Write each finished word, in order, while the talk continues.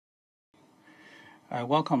I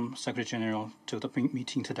welcome Secretary General to the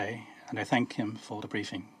meeting today, and I thank him for the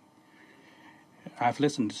briefing. I've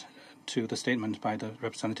listened to the statement by the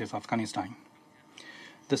representative of Afghanistan.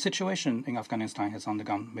 The situation in Afghanistan has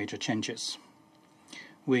undergone major changes.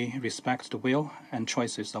 We respect the will and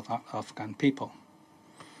choices of Afghan people.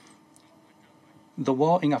 The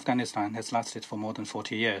war in Afghanistan has lasted for more than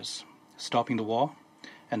 40 years. Stopping the war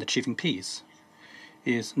and achieving peace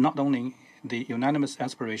is not only the unanimous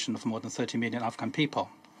aspiration of more than 30 million Afghan people,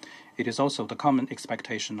 it is also the common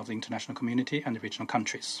expectation of the international community and the regional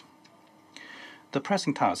countries. The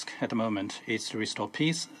pressing task at the moment is to restore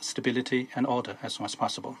peace, stability, and order as soon as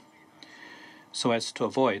possible, so as to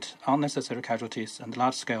avoid unnecessary casualties and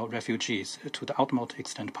large-scale refugees to the utmost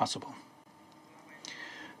extent possible.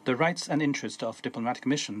 The rights and interests of diplomatic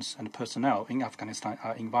missions and personnel in Afghanistan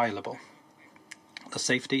are inviolable. The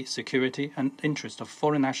safety, security, and interest of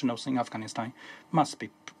foreign nationals in Afghanistan must be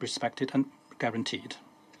respected and guaranteed.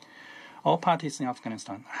 All parties in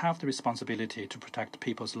Afghanistan have the responsibility to protect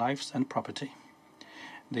people's lives and property.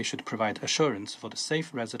 They should provide assurance for the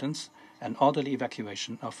safe residence and orderly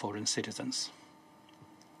evacuation of foreign citizens.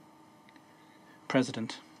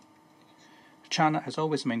 President, China has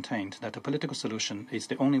always maintained that a political solution is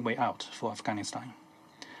the only way out for Afghanistan.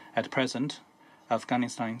 At present,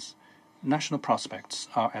 Afghanistan's national prospects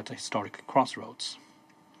are at a historic crossroads.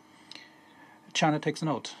 China takes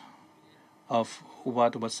note of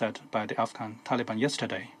what was said by the Afghan Taliban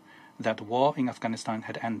yesterday, that war in Afghanistan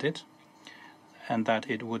had ended and that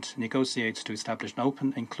it would negotiate to establish an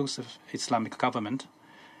open, inclusive Islamic government,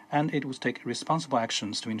 and it would take responsible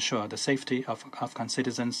actions to ensure the safety of Afghan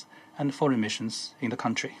citizens and foreign missions in the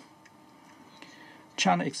country.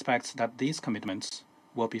 China expects that these commitments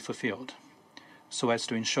will be fulfilled, so as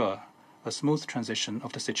to ensure a smooth transition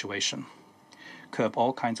of the situation, curb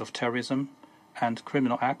all kinds of terrorism and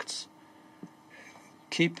criminal acts,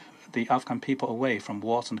 keep the Afghan people away from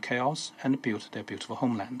wars and chaos, and build their beautiful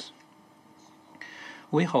homeland.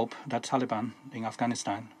 We hope that Taliban in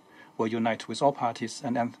Afghanistan will unite with all parties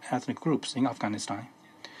and ethnic groups in Afghanistan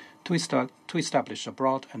to establish a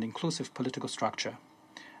broad and inclusive political structure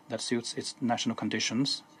that suits its national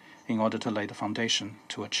conditions in order to lay the foundation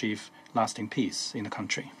to achieve lasting peace in the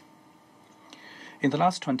country. In the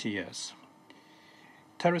last 20 years,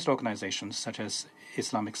 terrorist organizations such as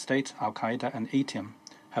Islamic State, Al-Qaeda, and ETIM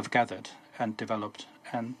have gathered and developed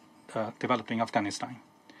in Afghanistan,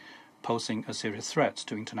 posing a serious threat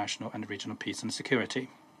to international and regional peace and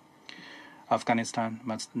security. Afghanistan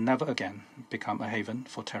must never again become a haven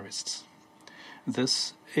for terrorists.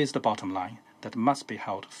 This is the bottom line that must be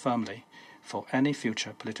held firmly for any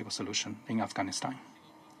future political solution in Afghanistan.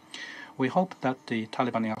 We hope that the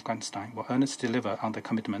Taliban in Afghanistan will earnestly deliver on their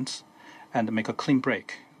commitments and make a clean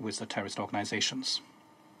break with the terrorist organizations.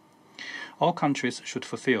 All countries should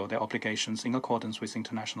fulfill their obligations in accordance with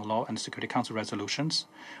international law and Security Council resolutions,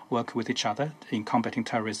 work with each other in combating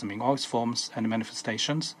terrorism in all its forms and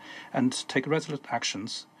manifestations, and take resolute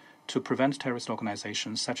actions to prevent terrorist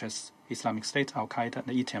organizations such as Islamic State, Al-Qaeda, and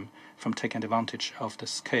ETIM from taking advantage of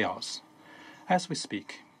this chaos. As we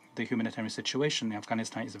speak, the humanitarian situation in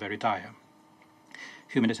Afghanistan is very dire.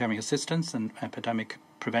 Humanitarian assistance and epidemic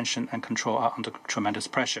prevention and control are under tremendous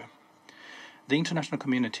pressure. The international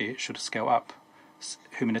community should scale up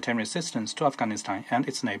humanitarian assistance to Afghanistan and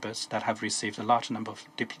its neighbors that have received a large number of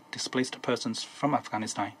displaced persons from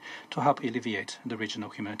Afghanistan to help alleviate the regional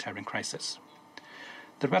humanitarian crisis.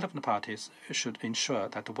 The relevant parties should ensure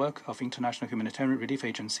that the work of international humanitarian relief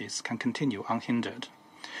agencies can continue unhindered.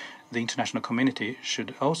 The international community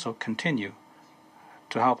should also continue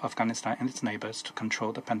to help Afghanistan and its neighbors to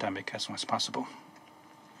control the pandemic as soon as possible.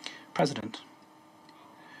 President,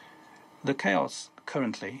 the chaos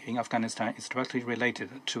currently in Afghanistan is directly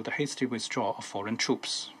related to the hasty withdrawal of foreign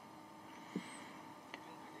troops.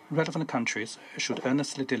 Relevant countries should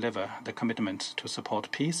earnestly deliver the commitment to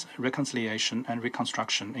support peace, reconciliation, and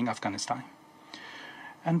reconstruction in Afghanistan,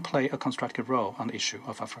 and play a constructive role on the issue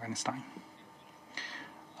of Afghanistan.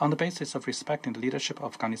 On the basis of respecting the leadership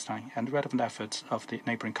of Afghanistan and relevant efforts of the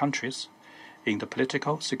neighboring countries in the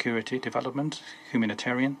political, security, development,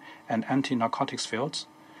 humanitarian, and anti-narcotics fields,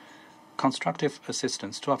 constructive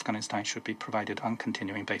assistance to Afghanistan should be provided on a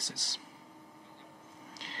continuing basis.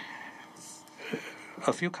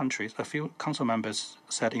 A few council members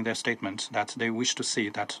said in their statement that they wish to see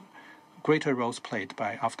that greater roles played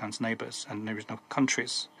by Afghan's neighbors and regional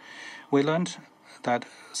countries. We learned that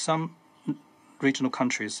some regional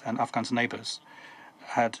countries and Afghan's neighbors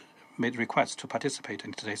had made requests to participate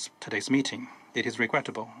in today's meeting. It is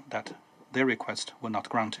regrettable that their requests were not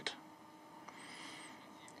granted.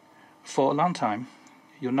 For a long time,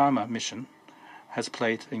 UNAMA mission has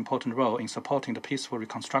played an important role in supporting the peaceful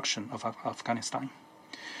reconstruction of Afghanistan.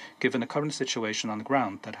 Given the current situation on the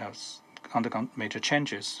ground that has undergone major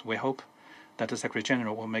changes, we hope that the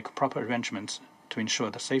Secretary-General will make proper arrangements to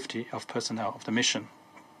ensure the safety of personnel of the mission.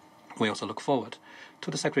 We also look forward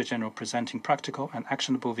to the Secretary-General presenting practical and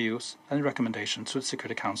actionable views and recommendations to the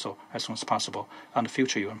Security Council as soon as possible on the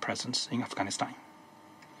future UN presence in Afghanistan.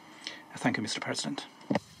 Thank you, Mr. President.